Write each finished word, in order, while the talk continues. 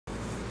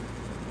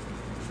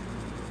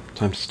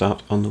Time to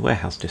start on the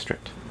warehouse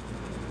district.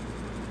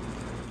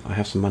 I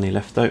have some money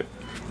left though,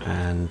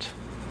 and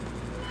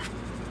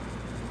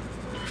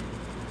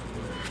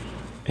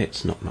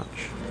it's not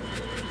much.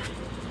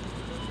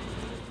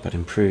 But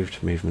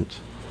improved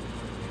movement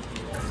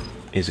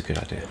is a good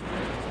idea.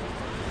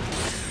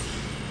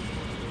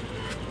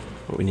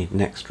 What we need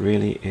next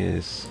really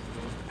is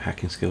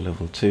hacking skill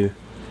level 2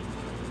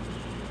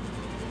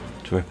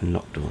 to open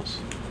locked doors.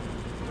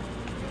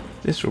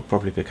 This will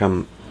probably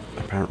become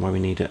apparent why we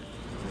need it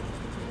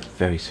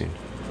very soon.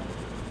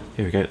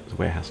 Here we go, the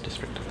warehouse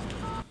district.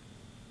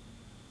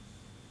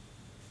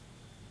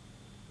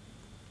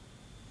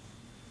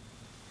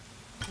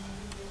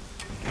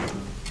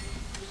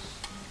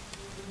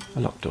 A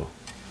locked door.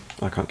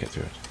 I can't get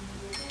through it.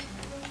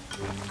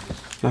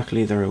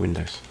 Luckily there are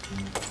windows.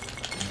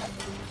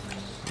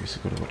 We've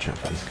just got to watch out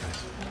for these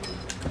guys.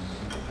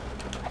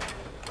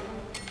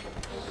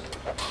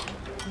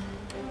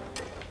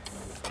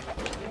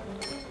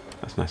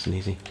 That's nice and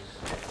easy.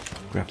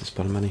 Grab this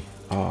pot of money.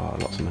 Oh,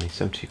 lots of money.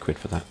 72 quid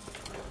for that.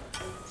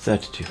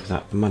 32 for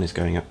that. The money's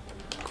going up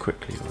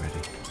quickly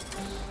already.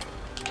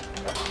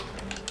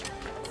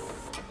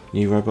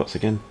 New robots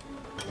again.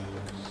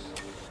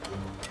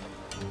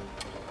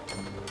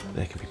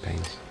 They can be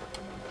pains.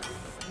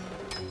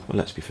 Well,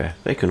 let's be fair.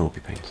 They can all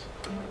be pains.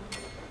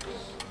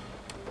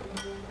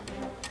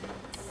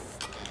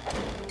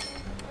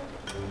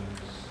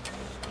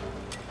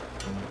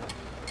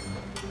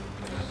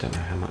 I don't know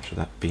how much of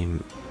that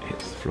beam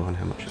hits the floor and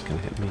how much is going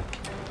to hit me.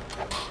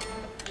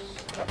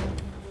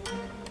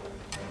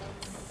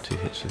 2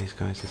 hits for these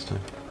guys this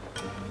time.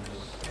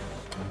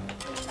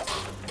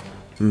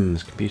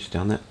 There's a computer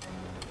down there.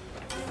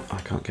 I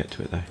can't get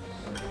to it though.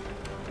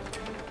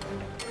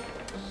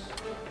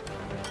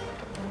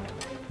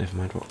 Never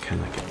mind, what can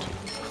I get to?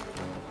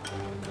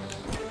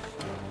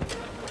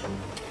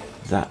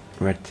 That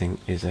red thing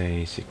is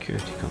a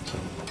security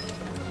console.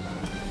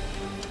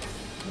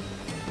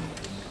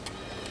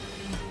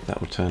 That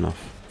will turn off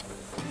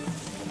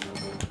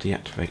or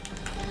deactivate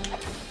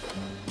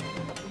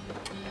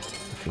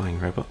the flying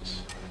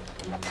robots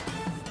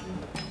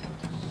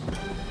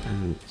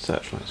and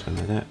searchlights when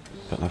they're there,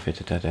 but I've hit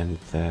a dead end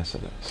there, so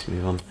let's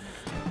move on.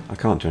 I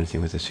can't do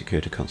anything with the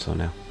security console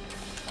now,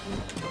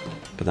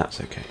 but that's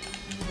okay.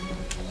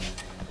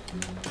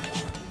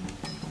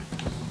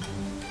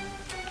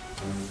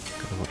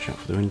 Gotta watch out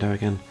for the window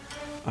again.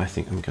 I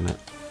think I'm gonna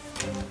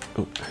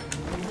go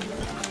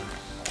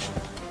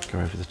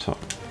over the top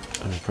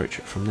and approach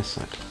it from this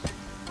side.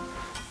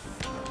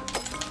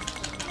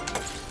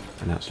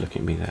 And now it's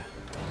looking at me there.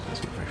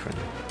 That's not very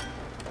friendly.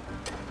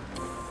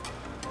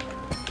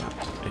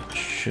 But it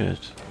should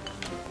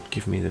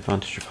give me the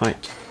advantage of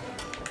height.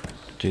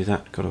 To do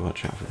that, gotta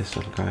watch out for this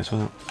little guy as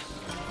well.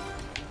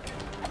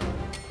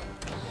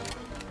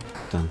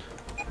 Done.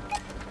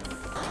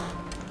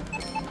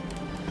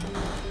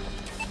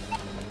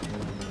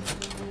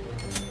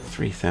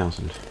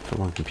 $3,000 for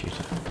one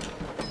computer.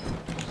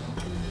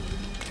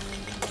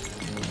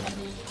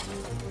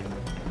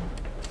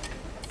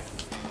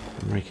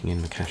 I'm raking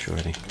in the cash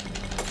already.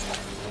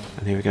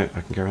 And here we go,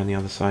 I can go around the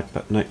other side,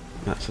 but no,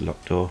 that's a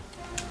locked door.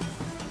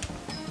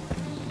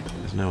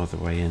 There's no other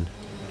way in.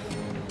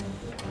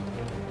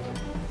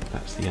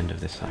 That's the end of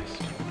this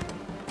heist.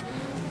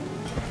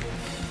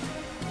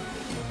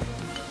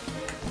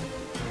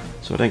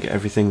 So I don't get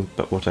everything,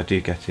 but what I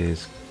do get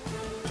is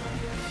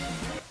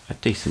a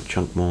decent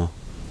chunk more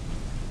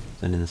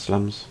than in the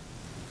slums.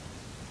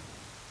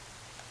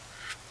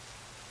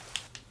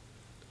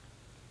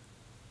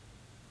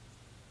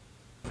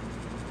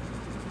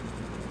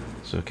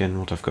 So again,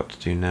 what I've got to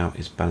do now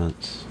is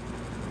balance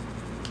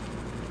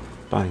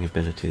buying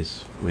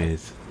abilities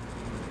with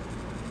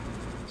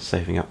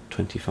saving up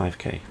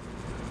 25k.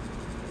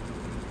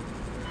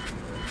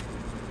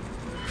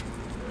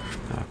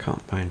 Now I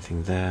can't buy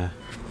anything there.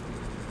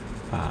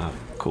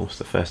 Of course,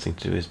 the first thing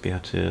to do is be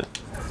able to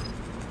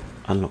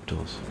unlock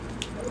doors.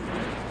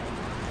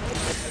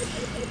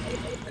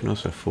 You can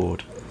also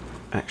afford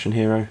Action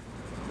Hero.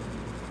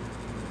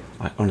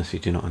 I honestly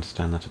do not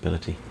understand that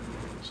ability,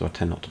 so I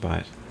tend not to buy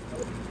it.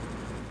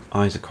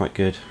 Eyes are quite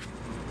good.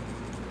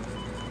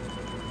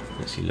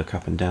 Lets you look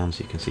up and down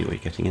so you can see what you're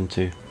getting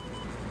into.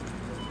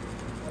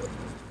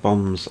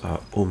 Bombs are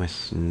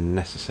almost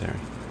necessary.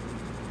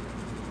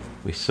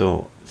 We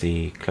saw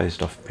the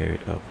closed off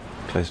period,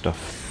 closed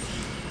off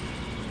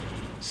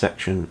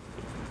section.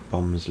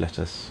 Bombs let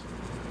us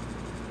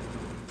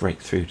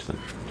break through to them.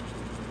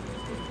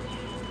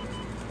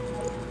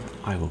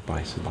 I will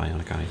buy some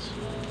bionic eyes.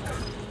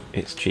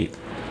 It's cheap,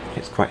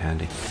 it's quite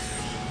handy.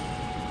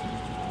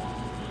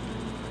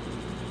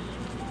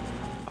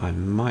 I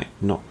might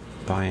not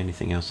buy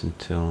anything else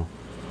until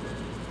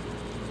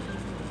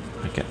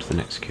I get to the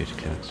next security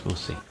clearance, we'll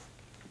see.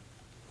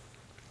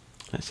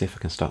 Let's see if I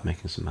can start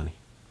making some money.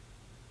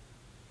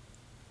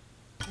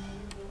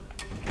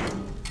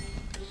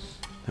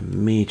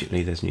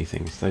 Immediately there's new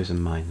things, those are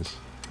mines.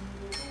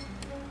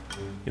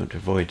 You want to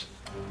avoid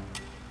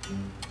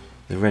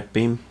the red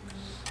beam.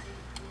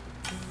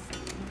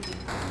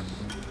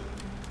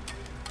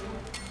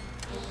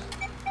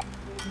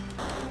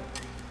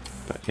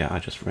 But yeah, I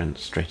just ran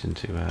straight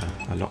into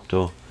a locked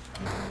door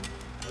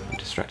and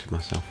distracted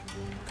myself.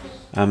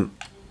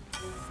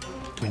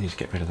 We need to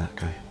get rid of that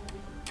guy.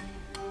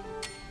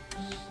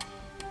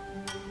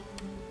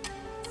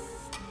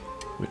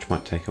 Which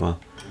might take a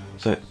while.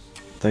 So,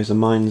 those are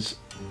mines.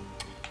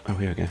 Oh,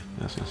 here we go.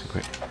 That's nice and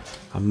quick.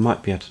 I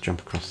might be able to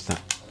jump across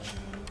that.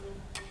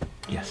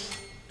 Yes.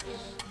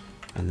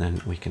 And then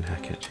we can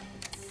hack it.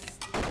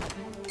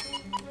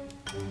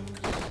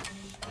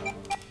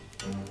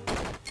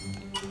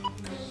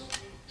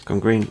 It's gone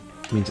green,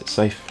 means it's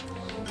safe,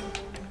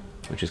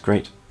 which is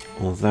great.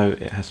 Although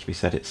it has to be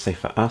said it's safe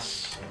for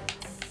us.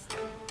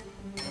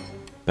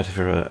 But if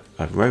a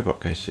robot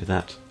goes through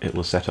that, it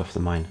will set off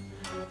the mine.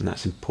 And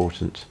that's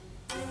important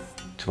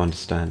to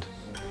understand.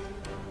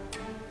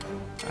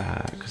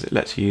 Because it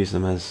lets you use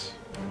them as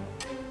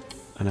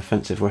an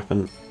offensive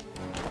weapon.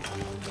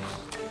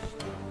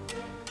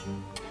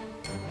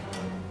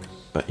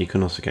 But you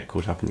can also get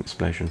caught up in the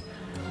explosion.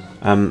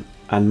 And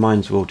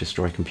mines will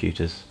destroy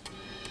computers.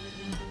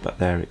 But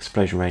their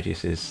explosion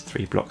radius is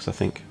 3 blocks, I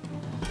think,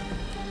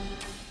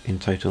 in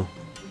total.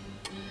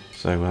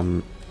 So,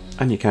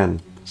 and you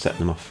can set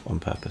them off on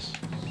purpose.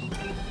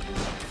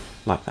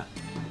 Like that.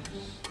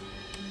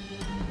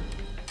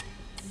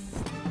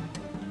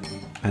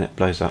 And it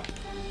blows up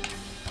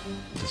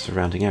the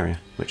surrounding area,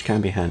 which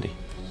can be handy.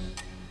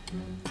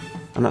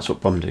 And that's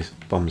what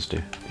bombs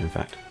do, in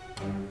fact.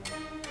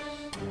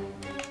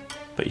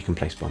 But you can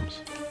place bombs.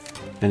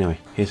 Anyway,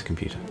 here's a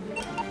computer.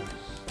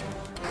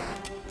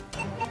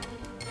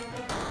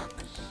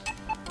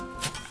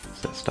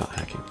 So let's start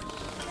hacking.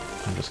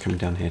 I'm just coming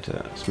down here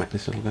to smack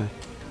this little guy.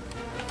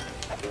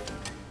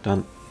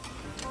 Done.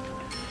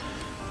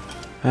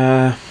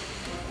 There's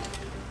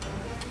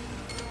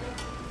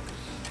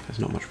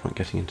not much point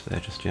getting into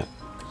there just yet.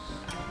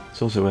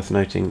 It's also worth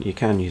noting you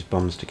can use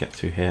bombs to get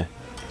through here,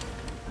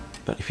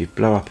 but if you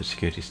blow up a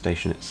security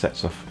station it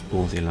sets off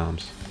all the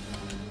alarms,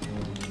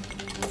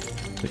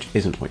 which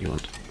isn't what you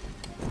want.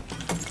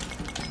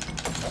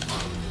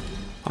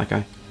 Hi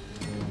guy.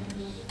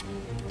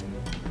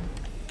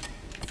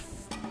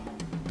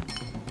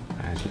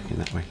 He's looking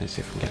that way. Let's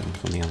see if we can get him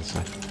from the other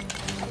side.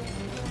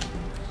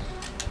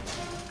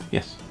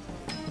 Yes.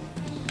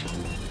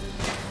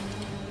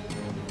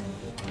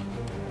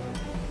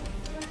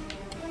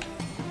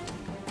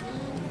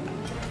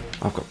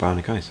 I've got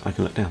bionic eyes, I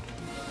can look down.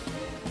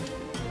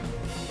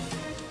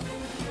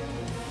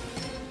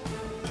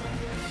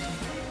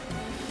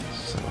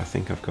 So I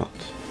think I've got...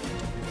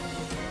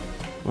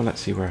 Well, let's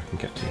see where I can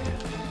get to here.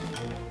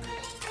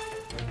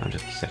 I'll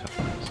just set up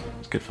bombs.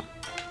 It's good fun.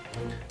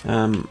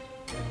 I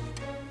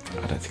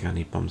don't think I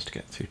need bombs to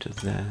get through to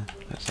there.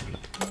 Let's have a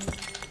look.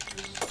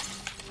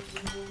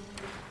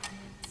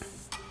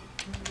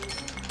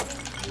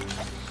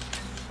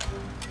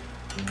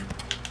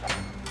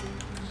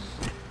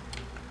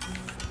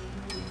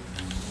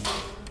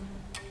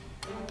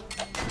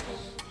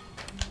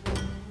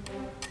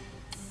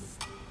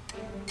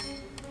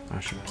 I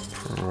should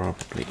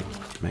probably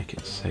make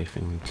it safe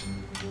and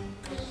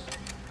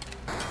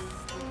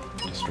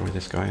destroy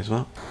this guy as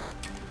well.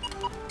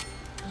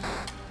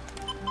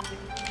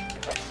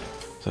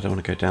 So I don't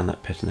want to go down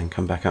that pit and then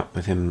come back up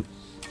with him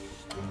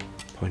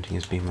pointing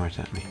his beam right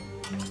at me.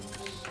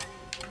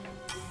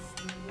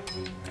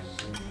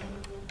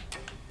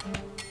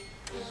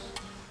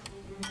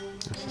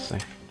 This is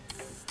safe.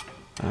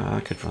 I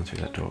could run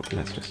through that door, but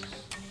let's just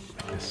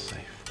make this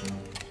safe.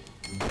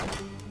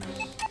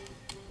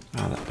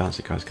 That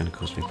bouncy guy's going to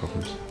cause me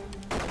problems.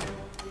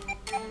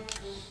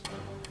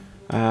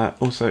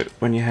 Also,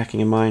 when you're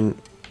hacking a mine,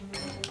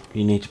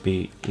 you need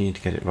to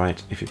get it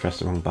right. If you press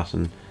the wrong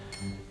button,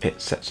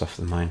 it sets off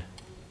the mine.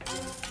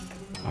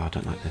 Oh, I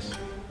don't like this.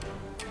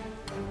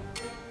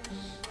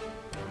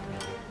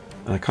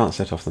 And I can't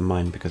set off the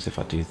mine because if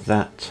I do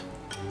that,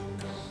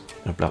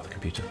 I'll blow up the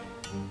computer.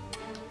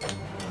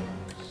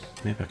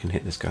 Maybe I can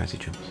hit this guy as he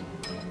jumps.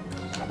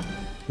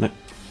 Nope.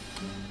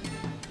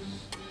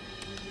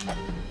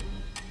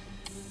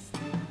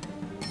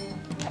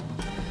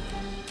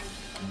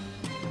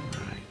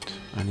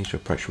 I need to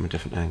approach from a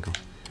different angle.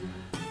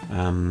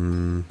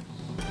 I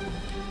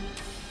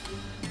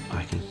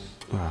can...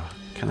 Oh,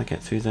 can I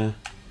get through there?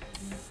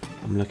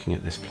 I'm looking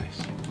at this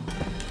place.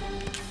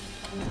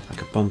 I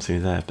could bomb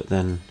through there, but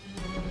then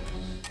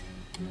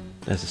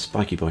there's a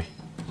spiky boy.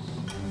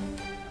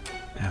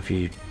 Now if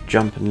you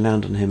jump and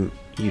land on him,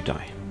 you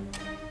die.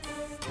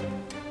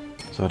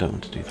 So I don't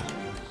want to do that.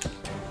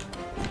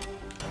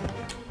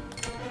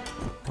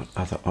 What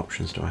other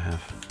options do I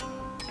have?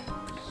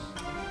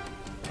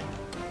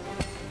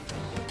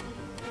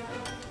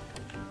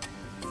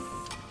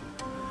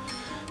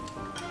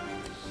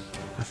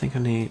 I think I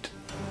need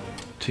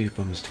 2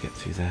 bombs to get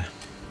through there.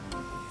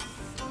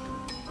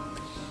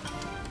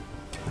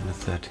 And a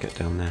third to get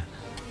down there.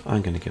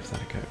 I'm going to give that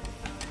a go.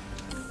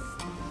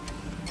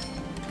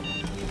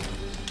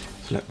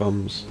 Select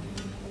bombs.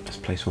 Let's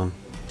place one.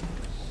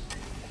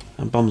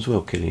 And bombs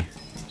will kill you,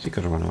 so you've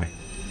got to run away.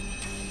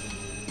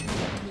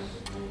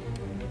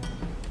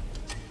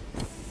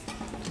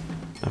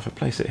 if I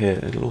place it here,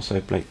 it'll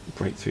also break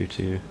through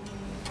to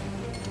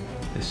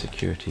this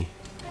security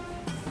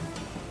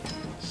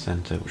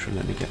centre, which will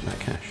let me get that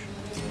cash.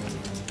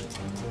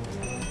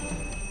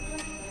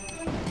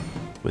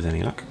 With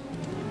any luck.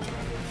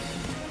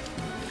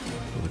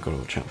 Oh, I've got to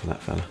watch out for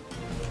that fella.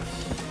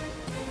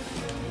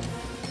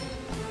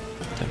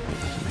 Don't point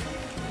that at me.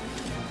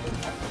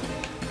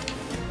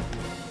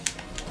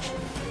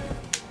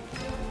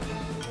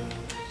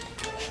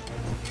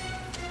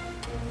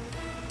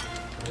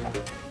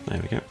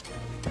 There we go.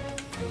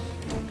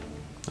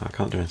 I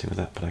can't do anything with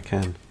that, but I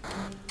can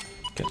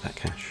get that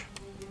cash.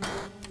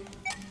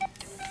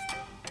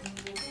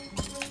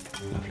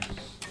 Lovely.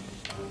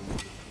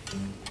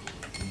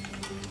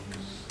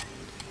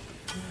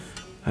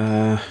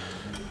 I'm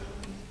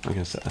going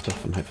to set that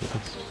off and hope for the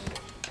best.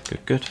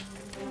 Good, good.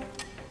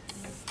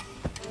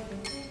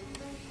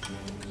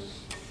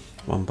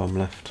 One bomb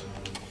left.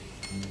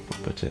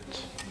 I'll put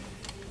it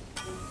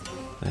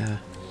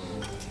there.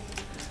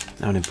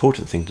 Now, an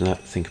important thing to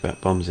think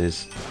about bombs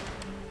is,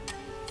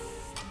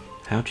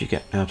 how do you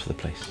get out of the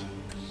place?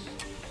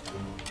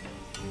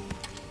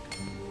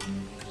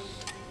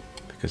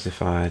 Because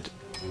if I'd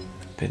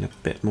been a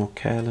bit more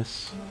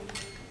careless,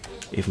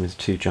 even with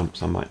 2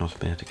 jumps, I might not have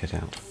been able to get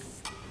out.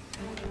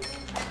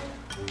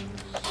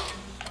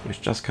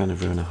 Which does kind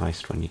of ruin a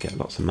heist when you get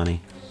lots of money.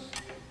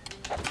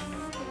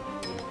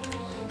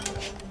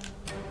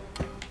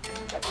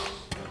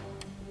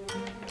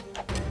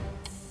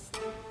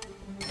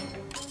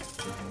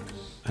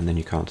 And then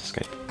you can't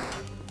escape.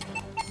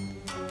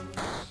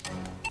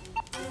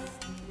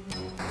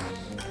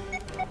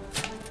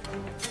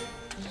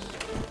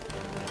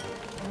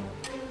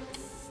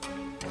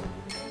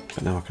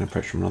 But now I can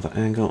approach from another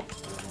angle.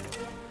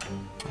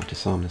 I'll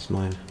disarm this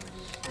mine.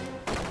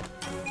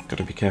 Got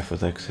to be careful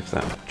though, because if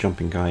that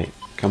jumping guy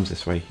comes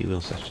this way, he will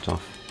set it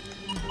off.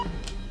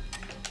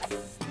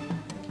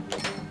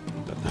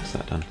 But that's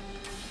that done.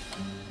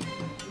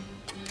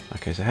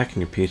 Okay, so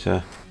hacking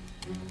computer.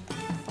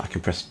 I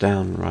can press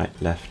down, right,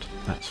 left,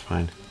 that's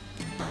fine.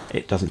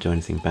 It doesn't do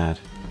anything bad.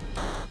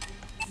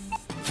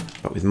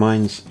 But with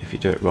mines, if you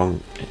do it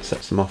wrong, it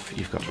sets them off,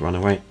 you've got to run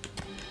away.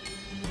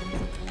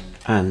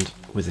 And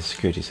with the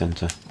security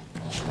centre,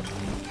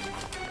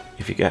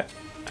 if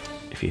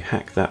you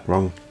hack that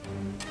wrong,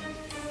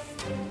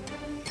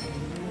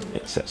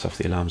 it sets off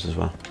the alarms as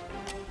well.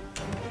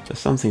 So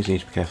some things you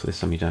need to be careful with,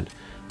 some you don't.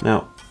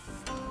 Now,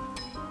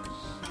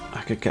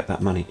 I could get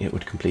that money, it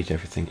would complete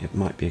everything, it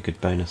might be a good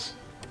bonus.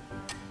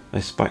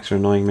 Those spikes are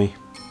annoying me.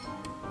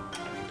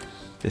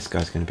 This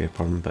guy's going to be a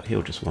problem, but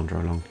he'll just wander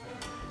along.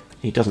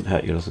 He doesn't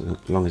hurt you as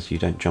long as you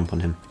don't jump on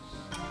him.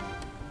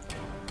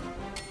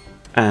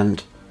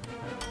 And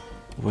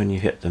when you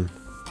hit them,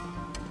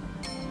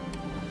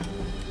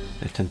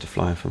 they tend to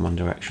fly from one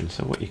direction,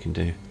 so what you can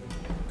do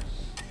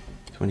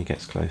is when he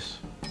gets close,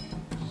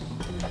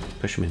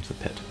 push him into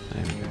the pit.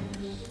 There we go.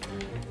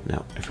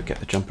 Now, if we get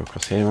the jumper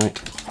across here right,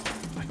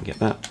 I can get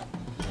that.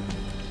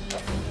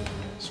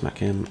 Smack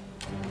him.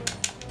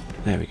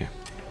 There we go.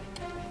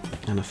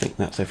 And I think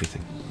that's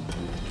everything.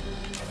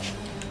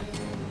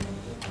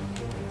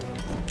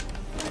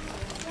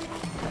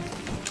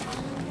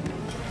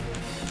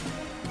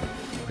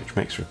 Which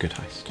makes for a good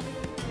heist.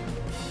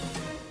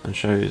 And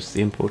shows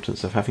the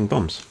importance of having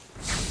bombs.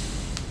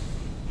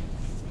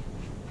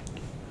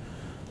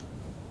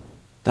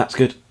 That's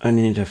good.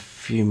 Only need a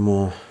few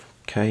more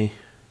K.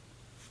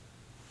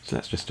 So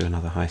let's just do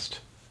another heist.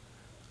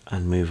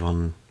 And move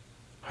on.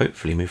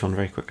 Hopefully move on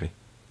very quickly.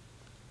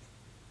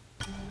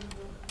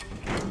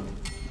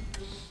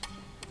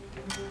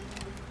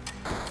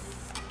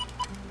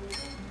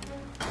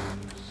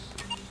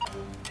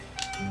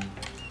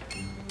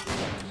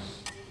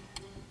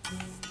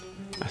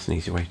 That's an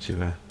easy way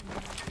to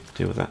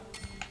deal with that.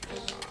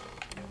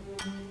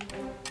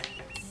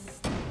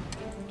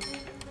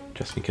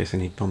 Just in case I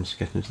need bombs to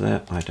get into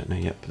there, I don't know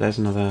yet. But there's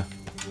another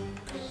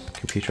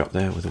computer up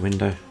there with a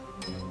window.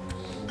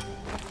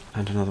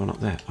 And another one up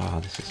there.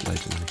 Ah, this is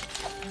loads of money.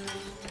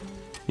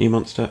 New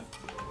monster.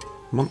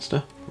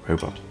 Monster?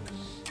 Robot.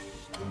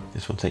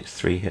 This one takes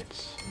 3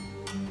 hits.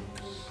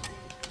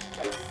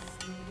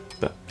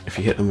 But if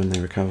you hit them when they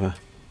recover,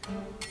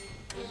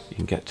 you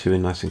can get 2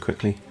 in nice and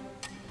quickly.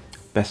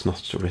 Best not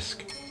to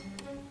risk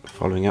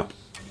following up.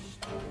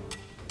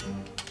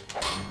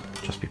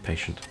 Just be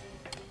patient.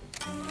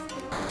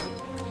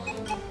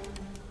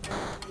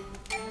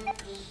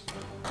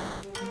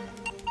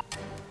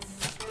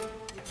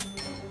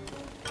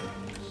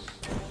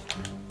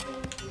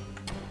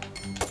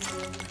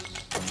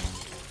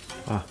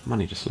 Ah,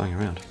 money just lying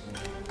around.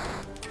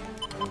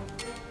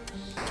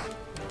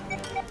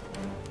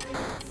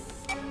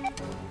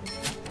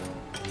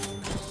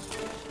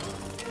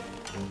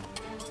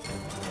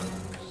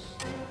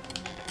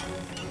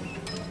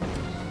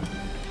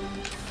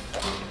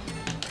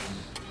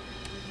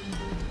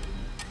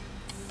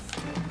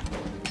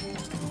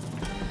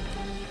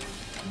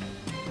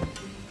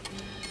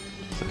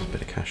 So there's a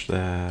bit of cash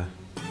there.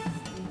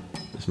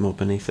 There's more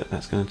beneath it.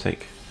 That's going to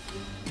take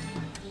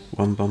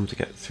 1 bomb to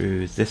get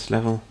through this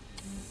level.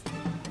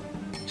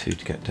 2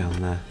 to get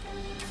down there.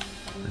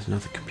 There's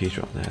another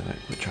computer up there though,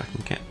 which I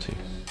can get to.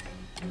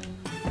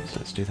 So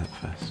let's do that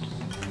first.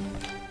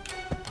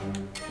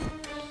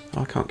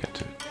 Oh, I can't get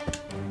to it.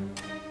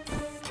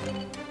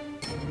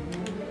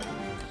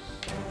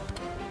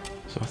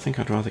 So I think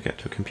I'd rather get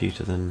to a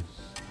computer than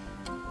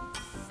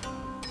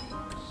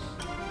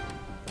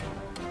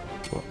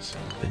what's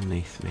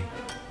beneath me.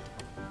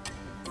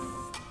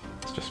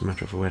 It's just a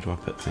matter of where do I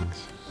put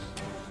things.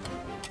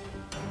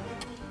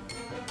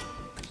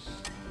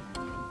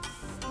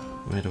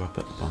 Where do I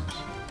put the bombs?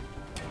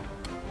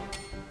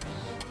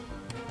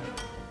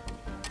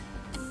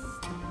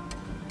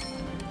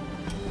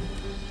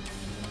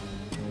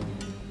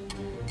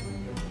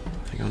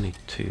 I think I'll need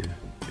 2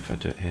 if I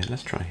do it here.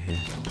 Let's try here.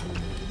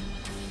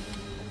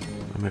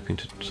 I'm hoping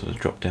to sort of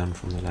drop down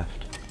from the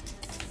left.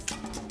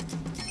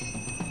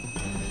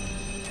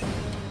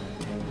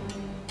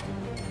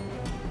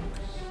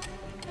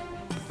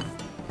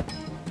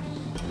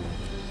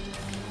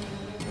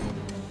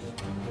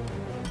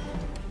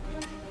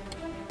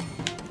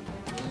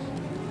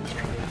 Let's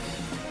try that.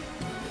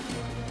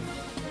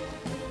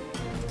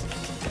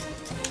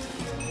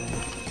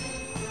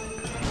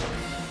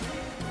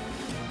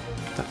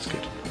 That's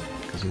good,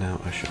 because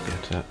now I should be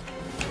able to...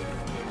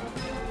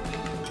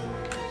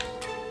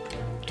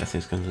 I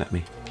think it's going to let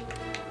me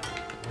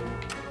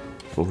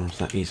fall onto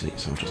that easily,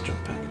 so I'll just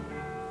jump back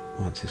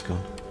once he's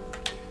gone.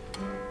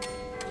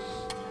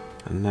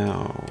 And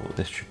now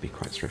this should be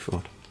quite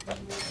straightforward.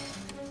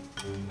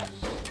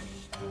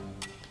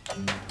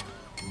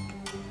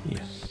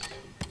 Yes.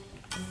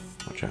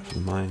 Watch out for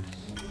the mine.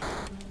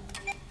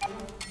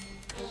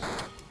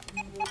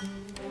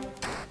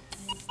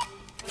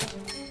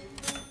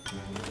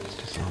 Let's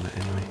disarm it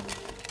anyway.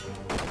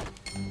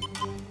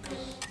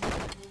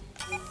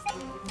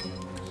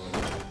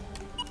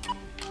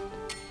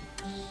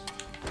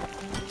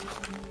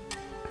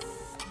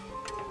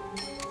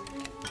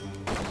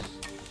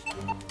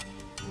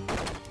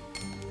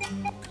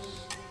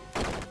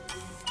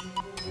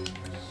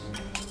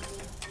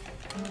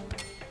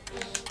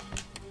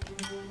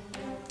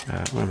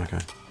 Where am I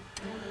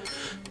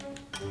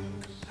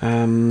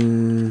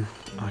going?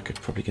 I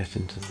could probably get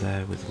into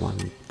there with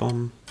 1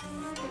 bomb.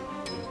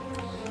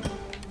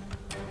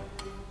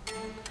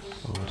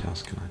 Or what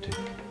else can I do?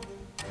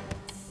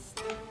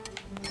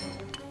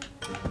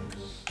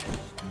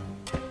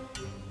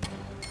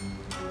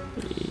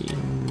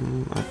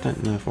 I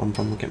don't know if 1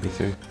 bomb will get me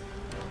through,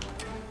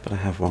 but I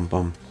have 1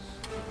 bomb.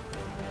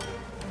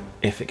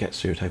 If it gets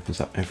through, it opens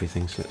up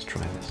everything, so let's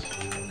try this.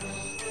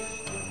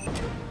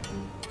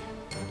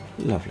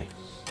 Lovely.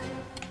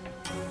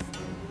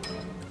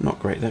 Not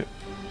great though.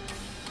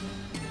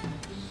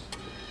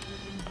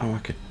 Oh, I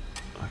could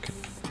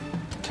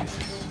do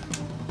this.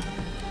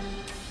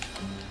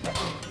 I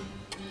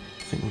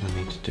think what I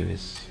need to do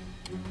is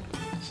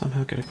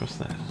somehow get across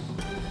there.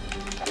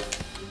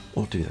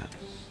 Or do that.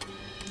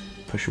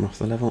 Push him off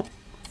the level.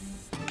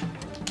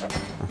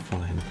 And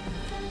follow him.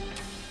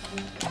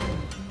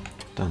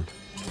 Done.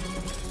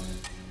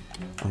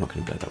 I'm not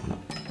going to blow that one up.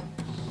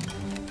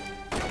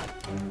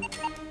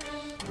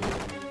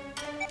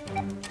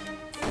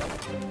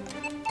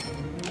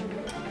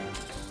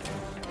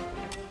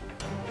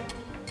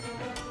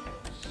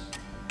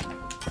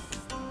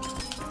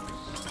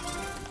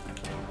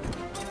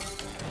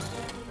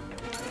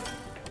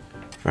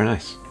 Very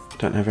nice.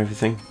 Don't have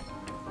everything,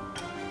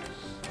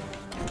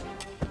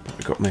 but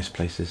we've got most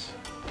places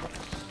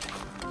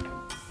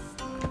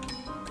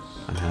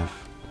and have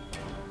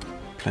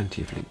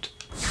plenty of loot.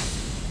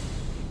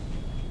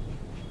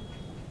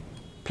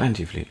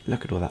 Plenty of loot.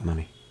 Look at all that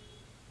money.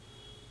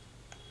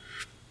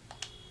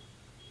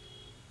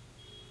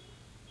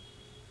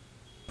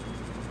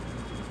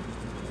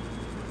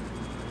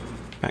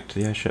 Back to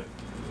the airship.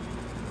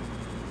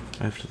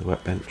 Over to the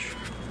workbench.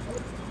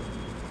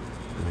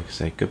 And we can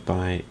say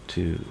goodbye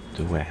to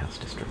the warehouse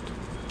district.